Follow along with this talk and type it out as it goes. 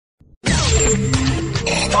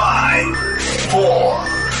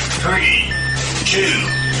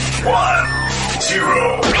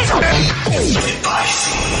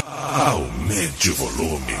Aumente o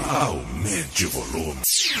volume. Aumente o volume.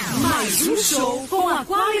 Mais um show com a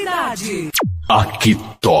qualidade. Aqui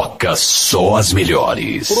toca só as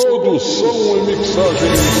melhores. Produção e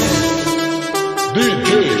mixagem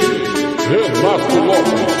DJ Renato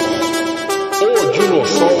Lopes, o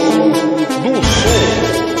dinossauro do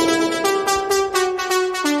som.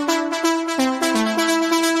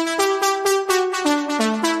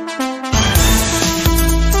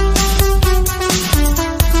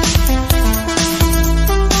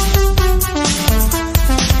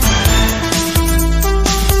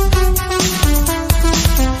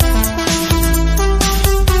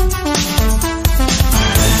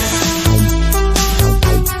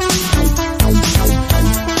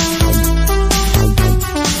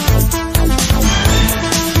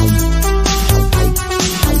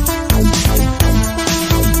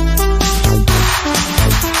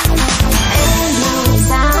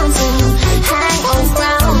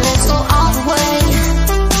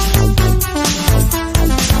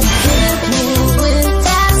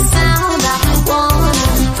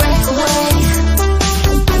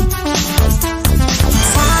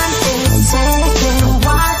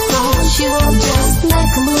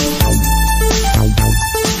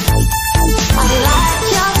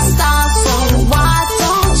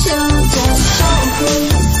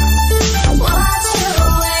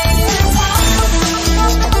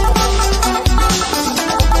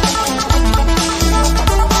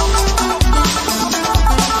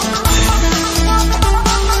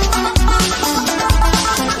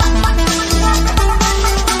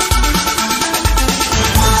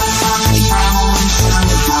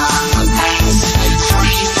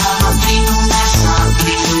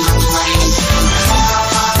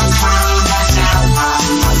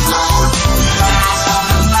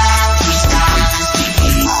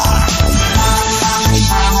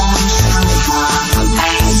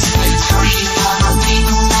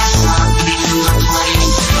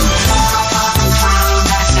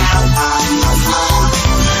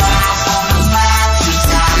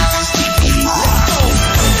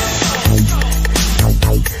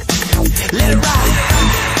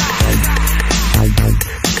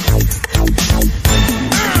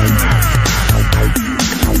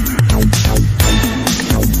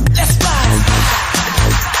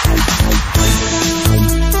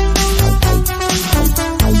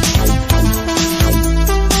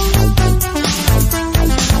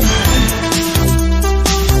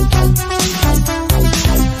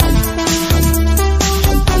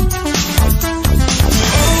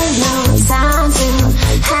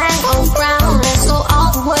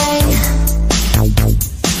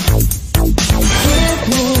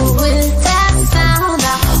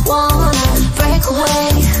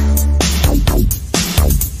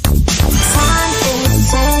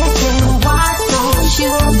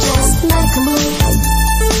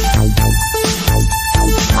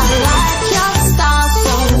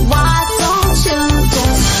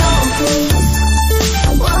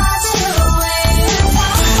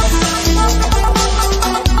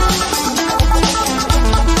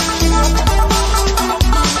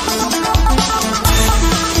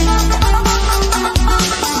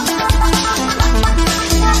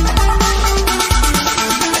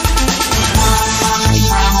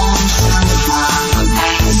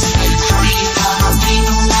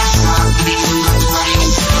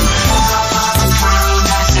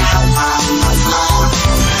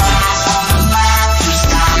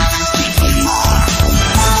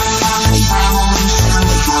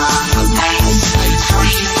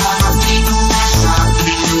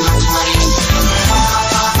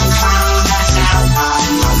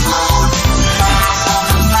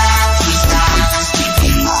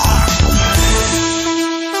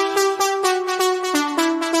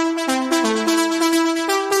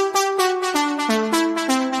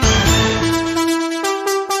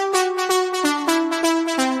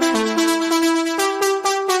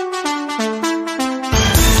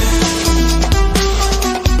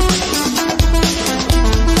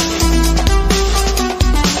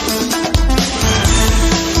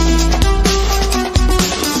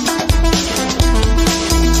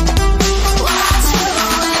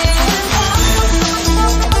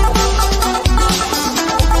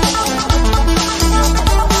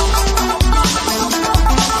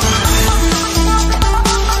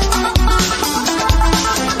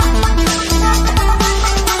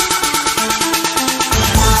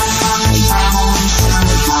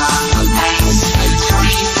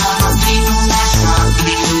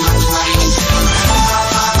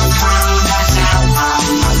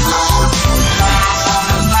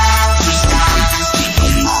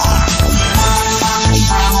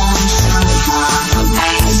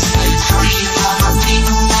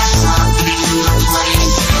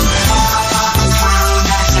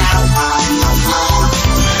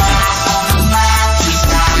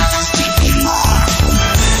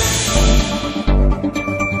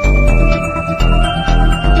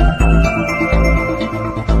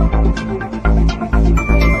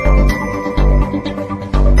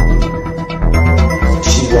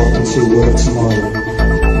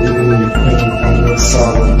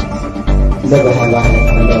 Never have I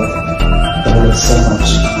had my love that hurt so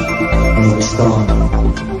much. When it was gone,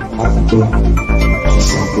 I could go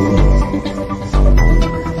just like the wind.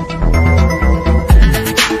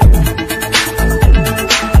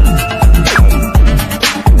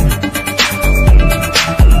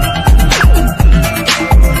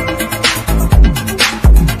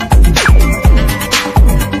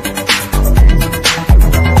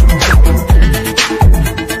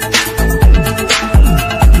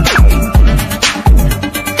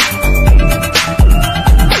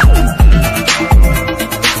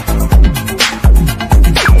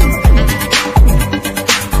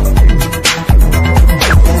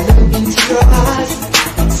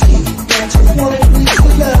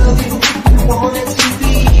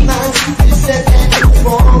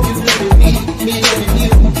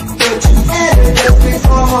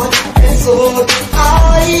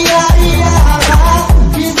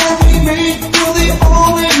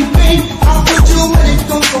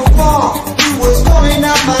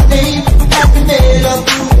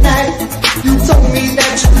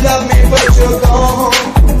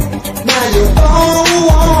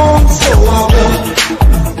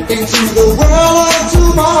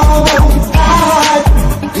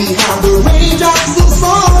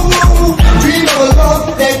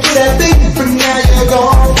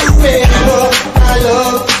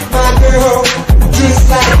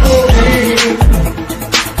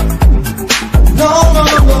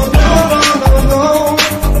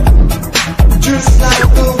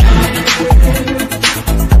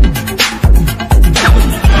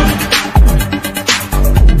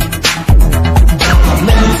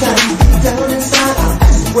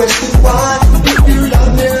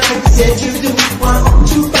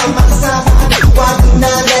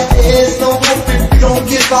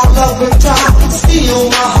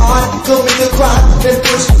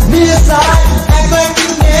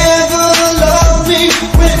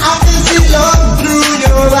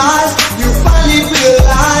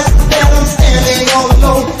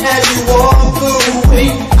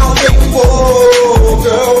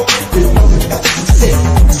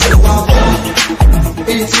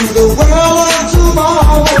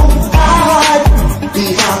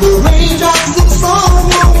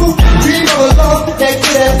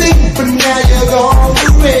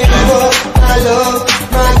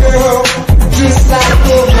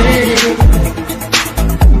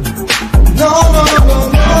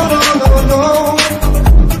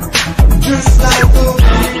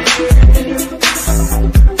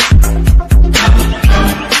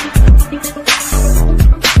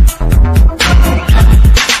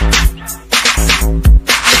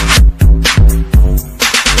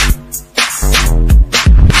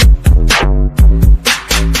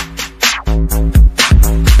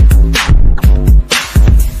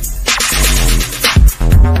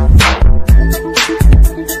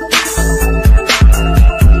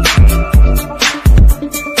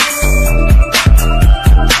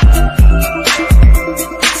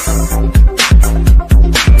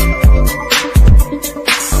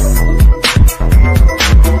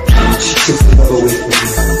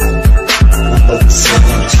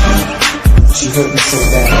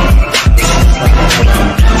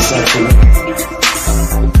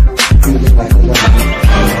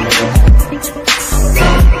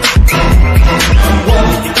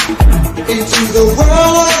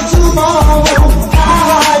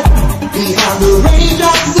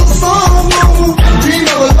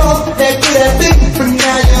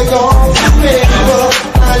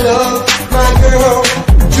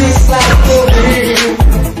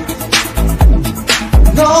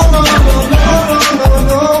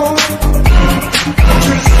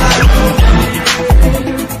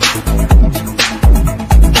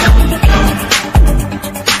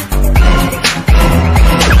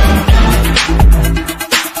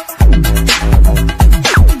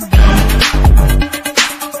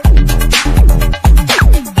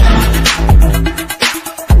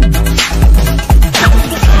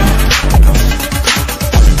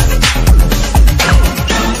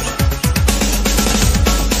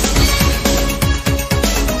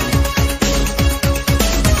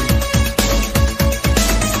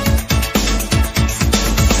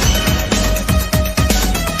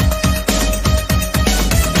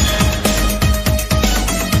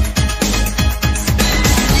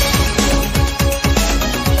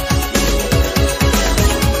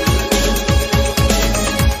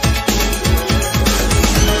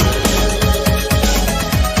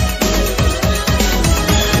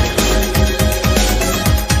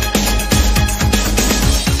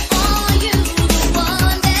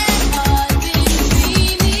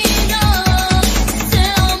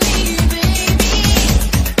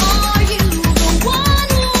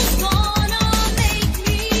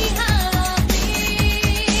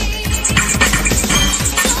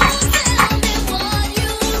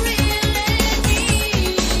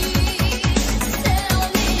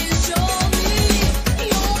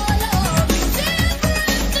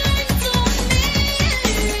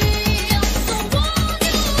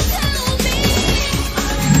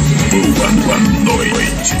 Boa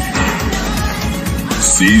noite.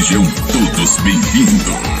 Sejam todos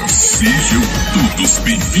bem-vindos. Sejam todos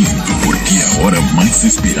bem-vindos, porque a hora mais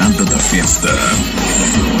esperada da festa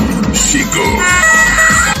chegou.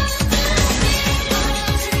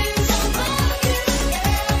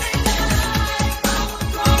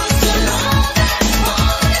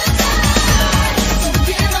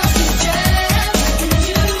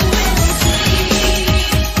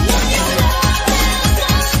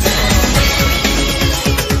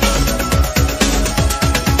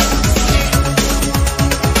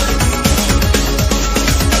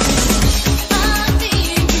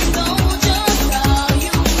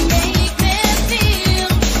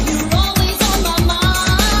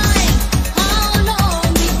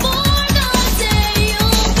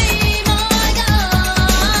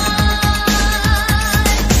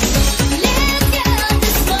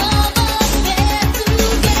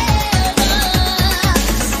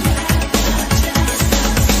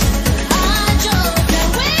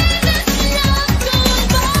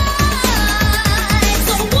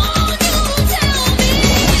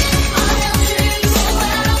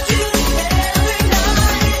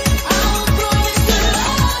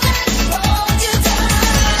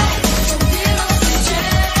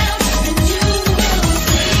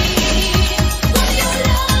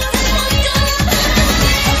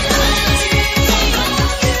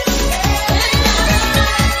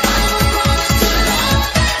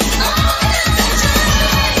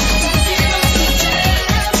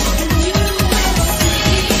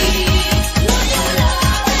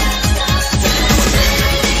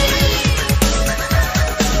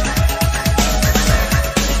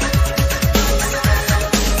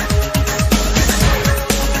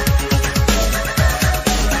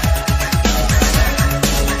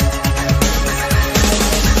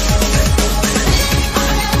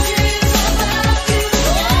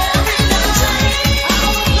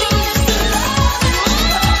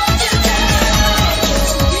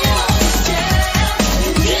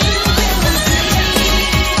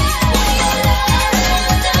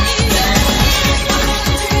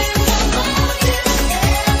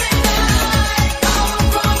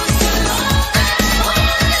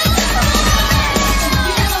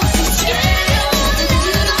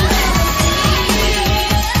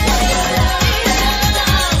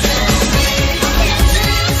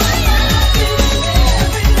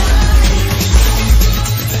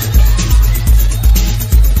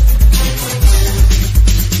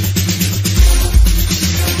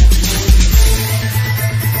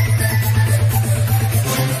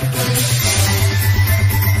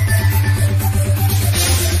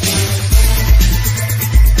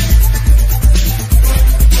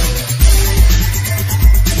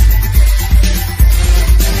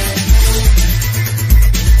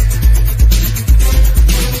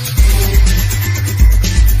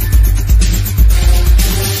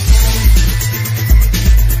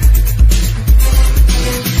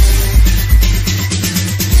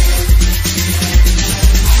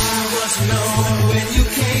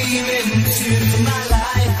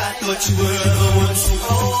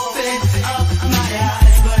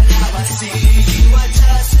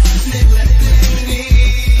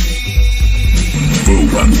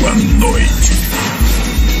 Boa noite.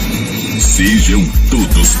 Sejam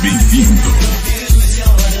todos bem-vindos.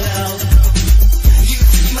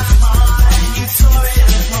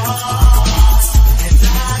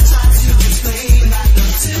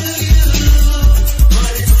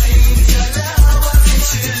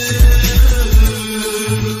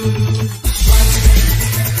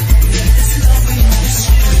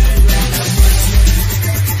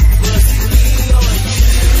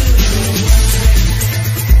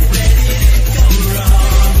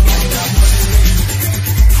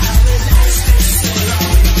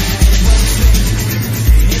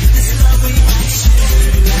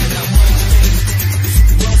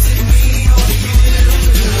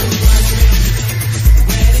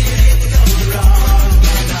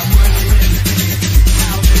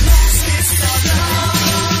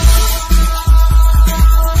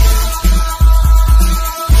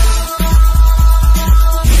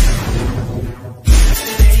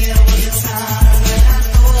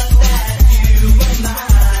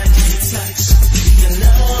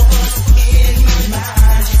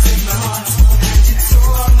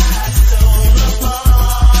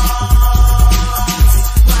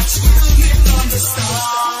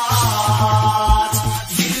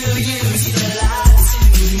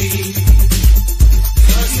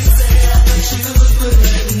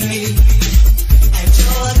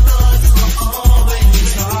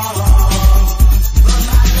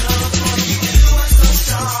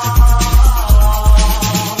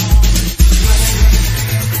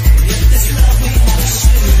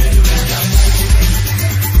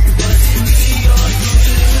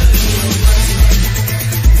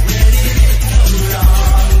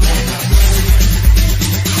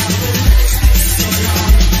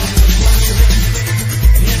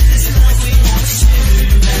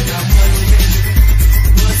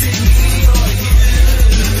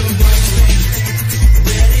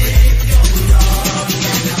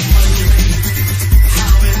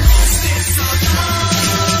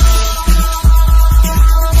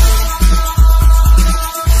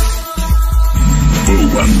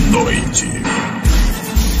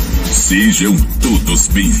 Sejam todos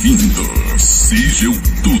bem-vindos. Sejam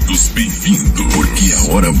todos bem-vindos. Porque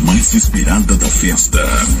a hora mais esperada da festa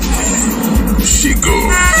chegou.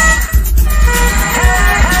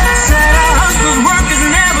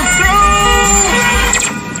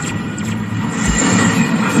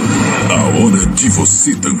 A hora de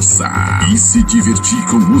você dançar e se divertir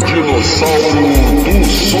com o Dinossauro do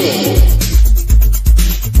Som.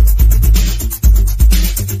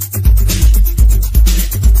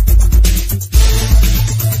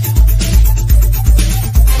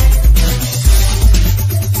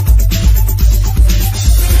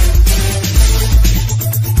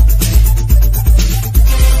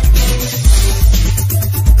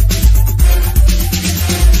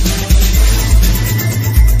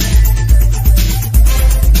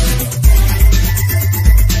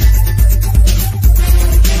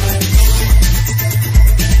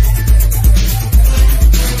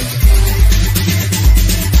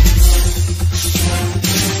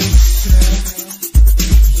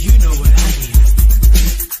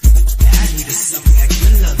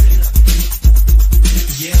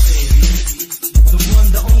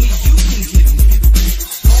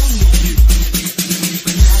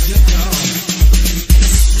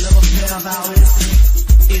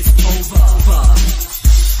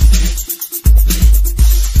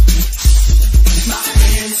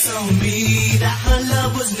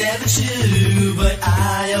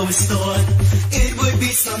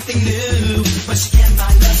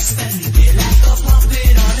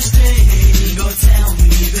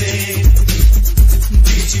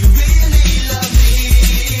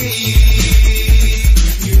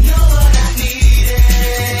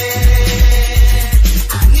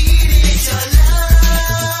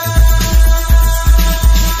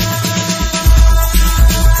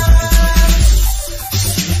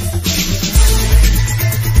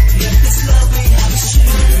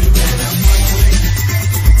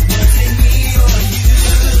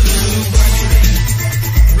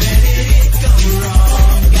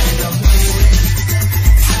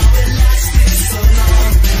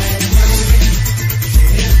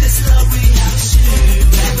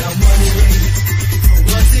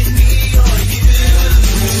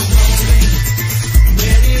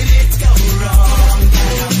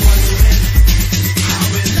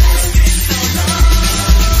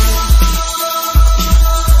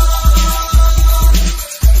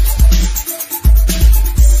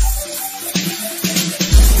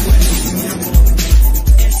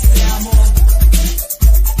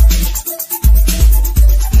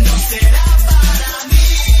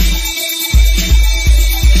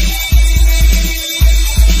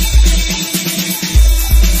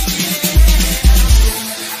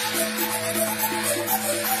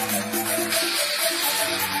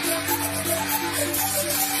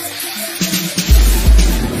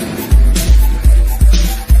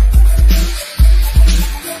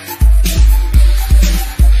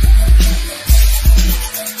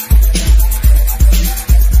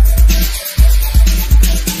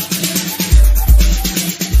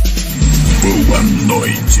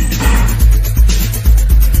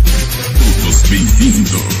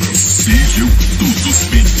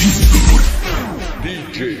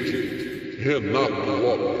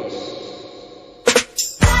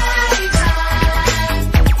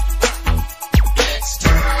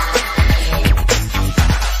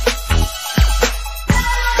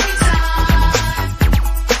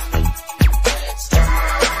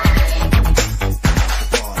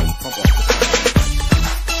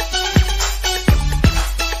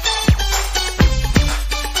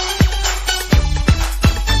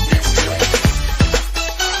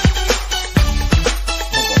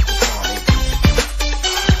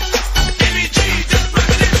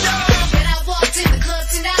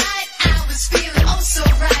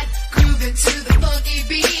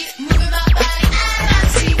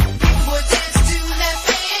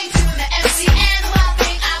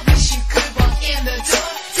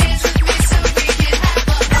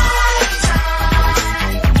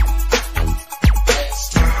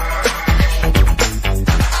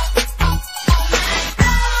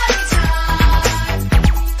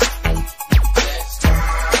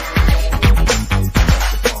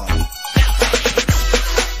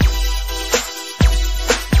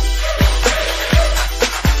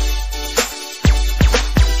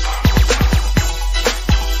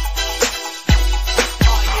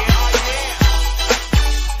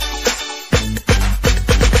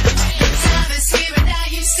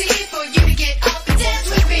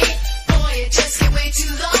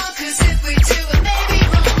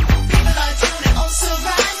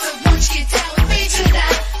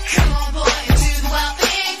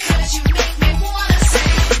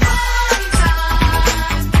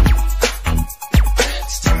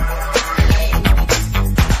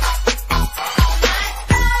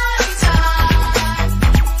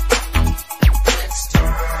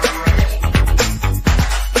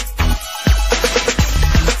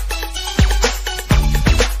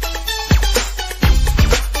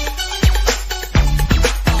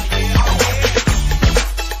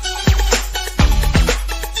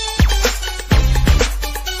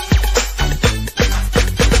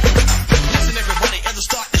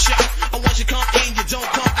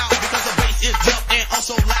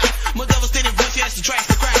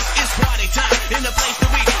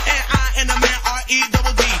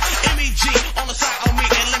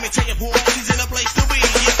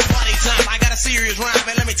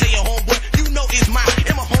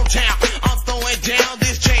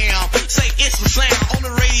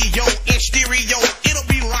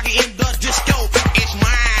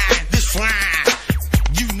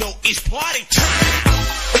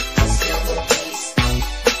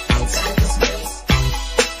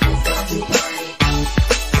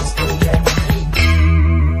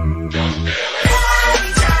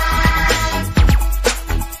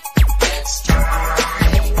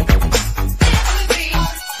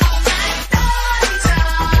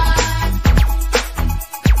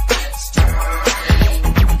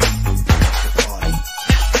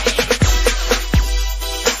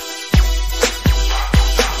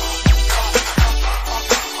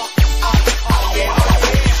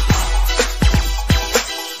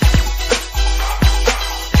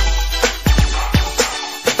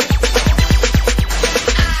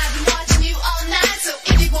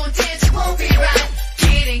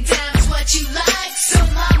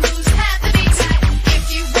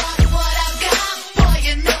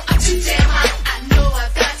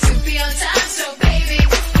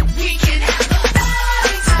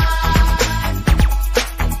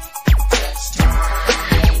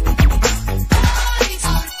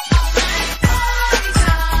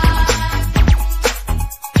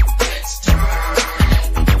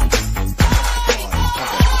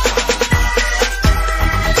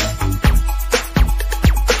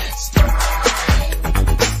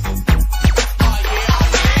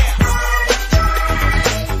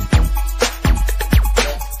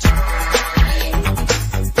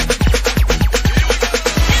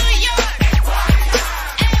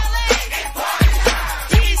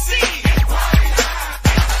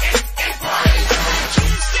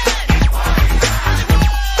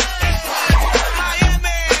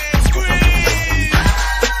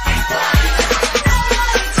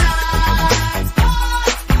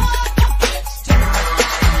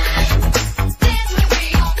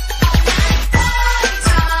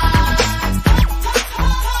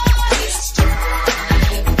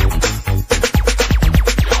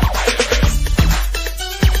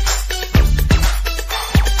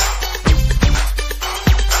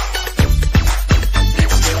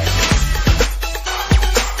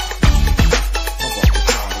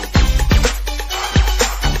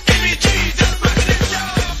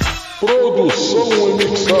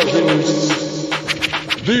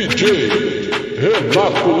 DJ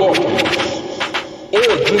Renato Lopes, o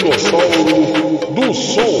dinossauro do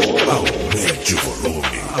som. Aumente o volume,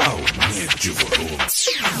 aumente o volume.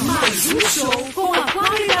 Mais show com a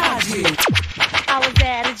qualidade. I was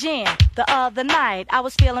at a gym the other night. I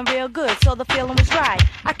was feeling real good, so the feeling was right.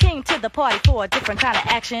 I came to the party for a different kind of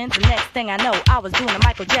action. The next thing I know, I was doing a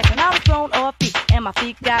Michael Jackson. I was thrown off feet, and my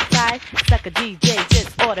feet got tied. Sucker DJ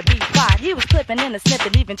just ought to be fired. He was clipping in a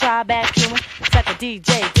snippet, even tried back chewing. Sucker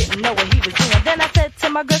DJ didn't know what he was doing. Then I said to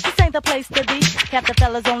my girls, this ain't the place to be. Half the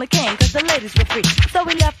fellas only came cause the ladies were free. So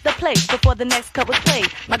we left the place before the next cut was played.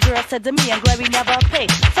 My girl said to me, I'm glad we never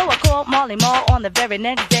paid. So I called Molly Mall on the very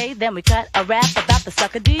next day. Then we cut a rap about the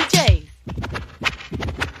sucker DJs.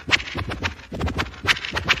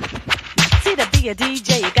 See, to be a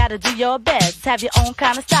DJ, you gotta do your best. Have your own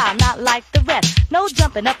kind of style, not like the rest. No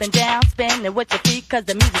jumping up and down, spinning with your feet, cause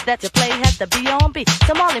the music that you play has to be on beat.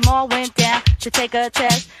 So Molly Mall went down to take a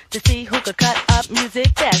test to see who could cut up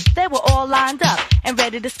music best. They were all lined up and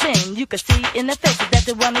ready to spin. You could see in their faces that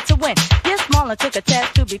they wanted to win. Yes, Marlon took a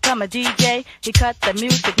test to become a DJ. He cut the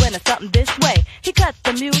music when it's something this way. He cut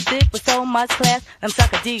the music with so much class. Them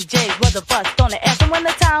sucker DJs was a bust on the ass. And when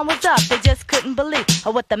the time was up, they just couldn't believe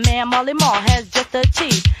what the man Marley Marl has just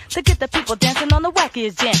achieved. To get the people dancing on the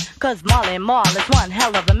wackiest jam. Cause Marley Marl is one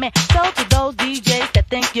hell of a man. So to those DJs that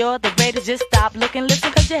think you're the greatest, just stop, look and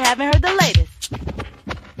listen cause you haven't heard the latest.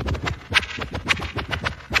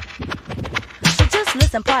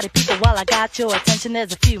 Listen, party people, while I got your attention,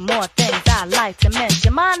 there's a few more things I'd like to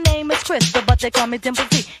mention. My name is Crystal, but they call me Dimple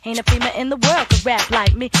Z. Ain't a female in the world could rap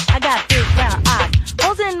like me. I got big brown eyes,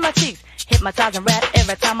 holes in my cheeks, hypnotize and rap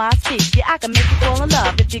every time I speak. Yeah, I can make you fall in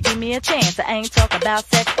love if you give me a chance. I ain't talking about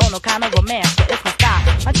sex or no kind of romance, but it's my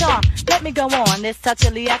style, my charm. Let me go on, it's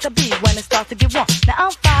touchily I could be when it starts to get warm. Now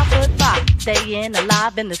I'm 5'5", staying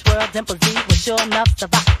alive in this world. Dimple Z will sure enough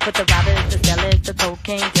survive. With the robbers, the sellers, the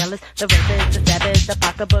cocaine dealers, the rapers, the stabbers, the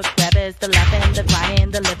pocketbook grabbers, the laughing, the crying,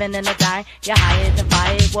 the living and the dying. You're hired and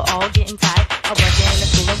fired, we're all getting tired. I work in the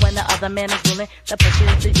schooling when the other man is ruling. The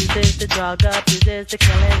pushers, the users, the drug abusers, the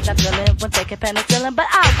killings, the feeling when taking penicillin. But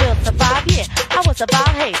I will survive, yeah, I will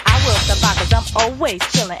survive, hey, I will survive cause I'm always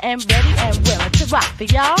chilling and ready and willing to rock for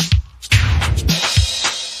y'all.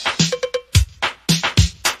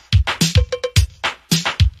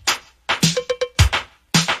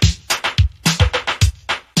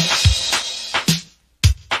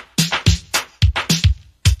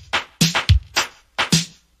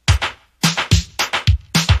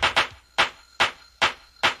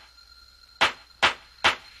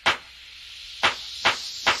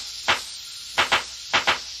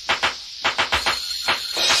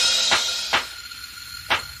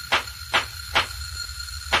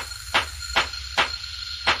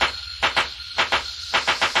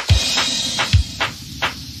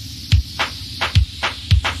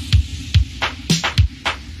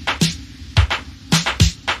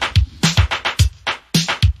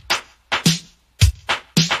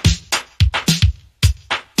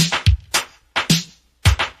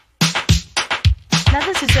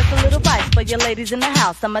 Your ladies in the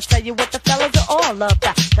house, I'ma tell you what the fellas are all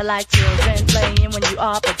about. They're like children playing when you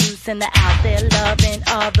are producing. They're out there loving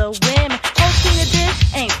other women. Hosting a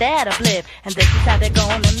dish, ain't that a blip? And this is how they're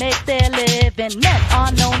gonna make their living. Men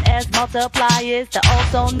are known as multipliers. They're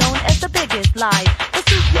also known as the biggest liars. They'll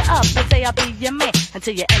scoop you up and say I'll be your man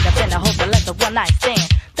until you end up in a hopeless one night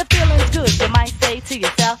stand. The feeling's good, you might say to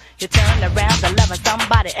yourself. You turn around to loving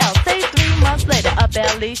somebody else. Say 3 months later, a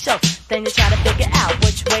belly show. Then you try to figure out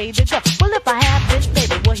which way to go. Well, if I have this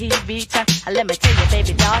baby, will he return? Let me tell you,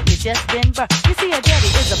 baby doll, you just been burned. You see, a daddy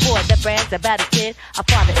is a boy that brags about his kid. A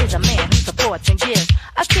father is a man who supports and gives.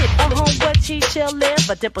 A kid a home where he shall live.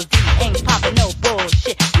 But Dimple Z ain't popping no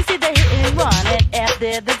bullshit. You see, they hit and run, and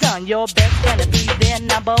after they're done, your best friend will be their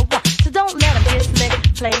number one. So don't let them get slick,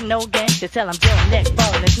 play no games. Just tell them your neck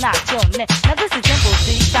bone is not your neck. Now this is Dimple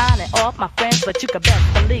Z signing off, my friends, but you can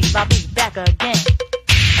best believe I'll be back again.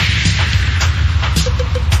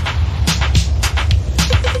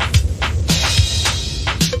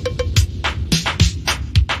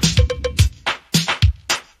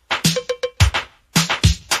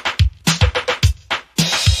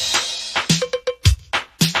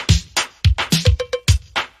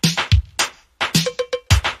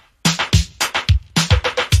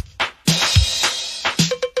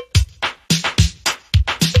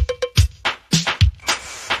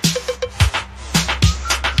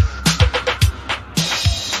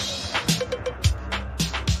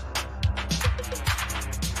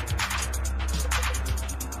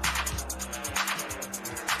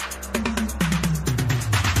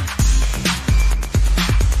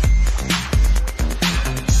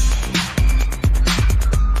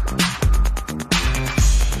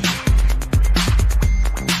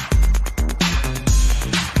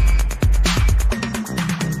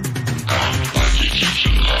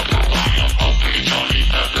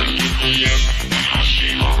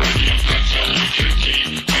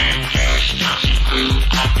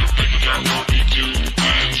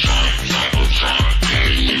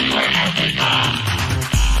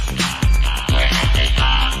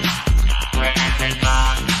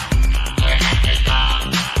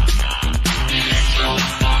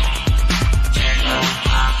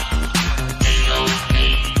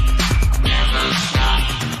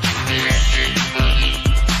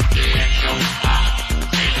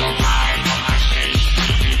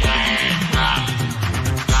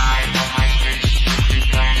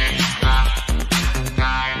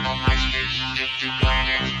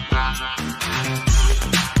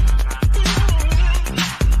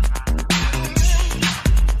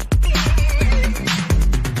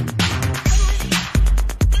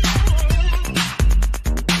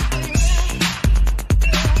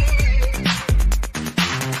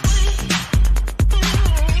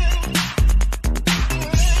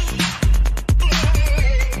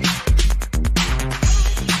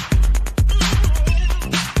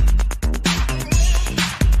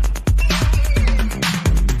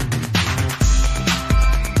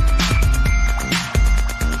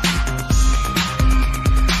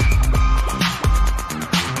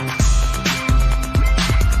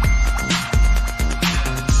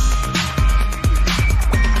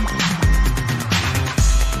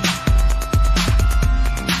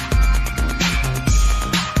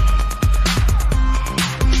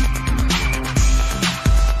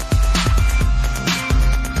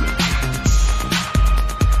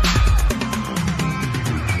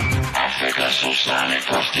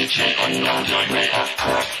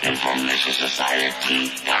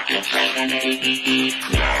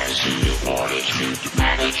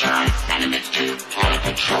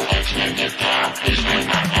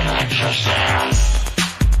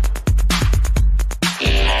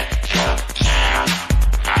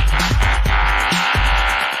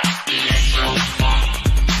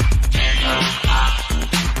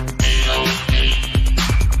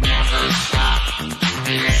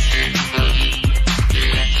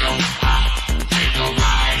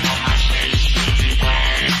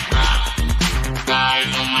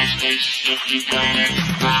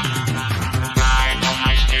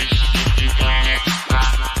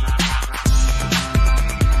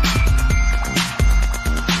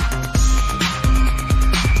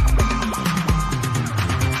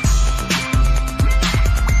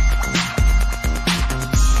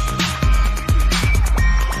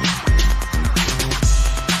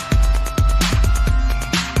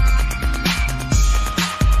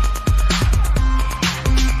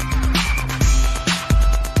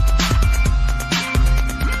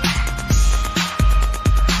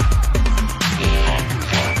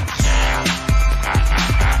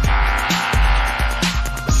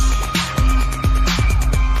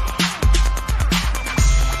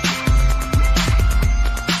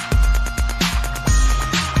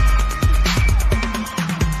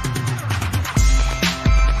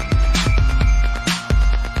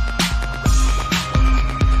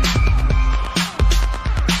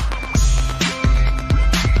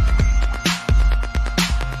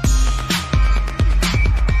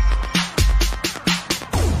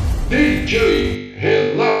 DJ